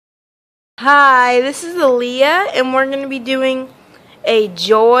Hi, this is Aaliyah, and we're going to be doing a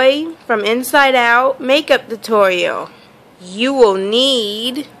Joy from Inside Out makeup tutorial. You'll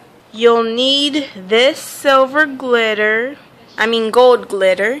need this silver glitter, gold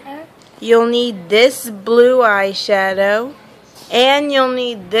glitter. You'll need this blue eyeshadow, and you'll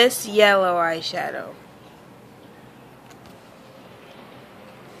need this yellow eyeshadow.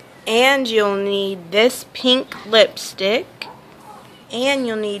 And you'll need this pink lipstick. And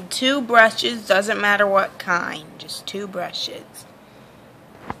you'll need 2 brushes, doesn't matter what kind, just 2 brushes.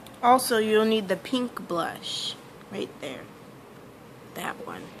 Also, you'll need the pink blush, right there. That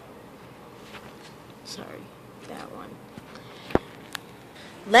one. Sorry, that one.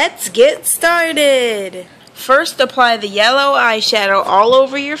 Let's get started. First, apply the yellow eyeshadow all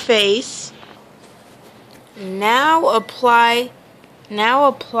over your face. Now apply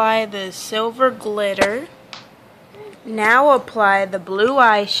the silver glitter. Now apply the blue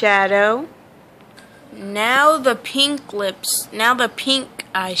eyeshadow. Now the pink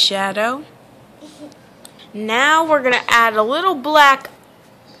eyeshadow. Now we're going to add a little black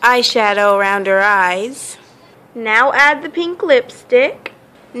eyeshadow around her eyes. Now add the pink lipstick.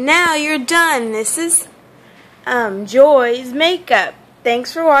 Now you're done. This is Joy's makeup.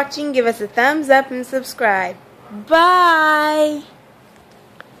 Thanks for watching. Give us a thumbs up and subscribe. Bye!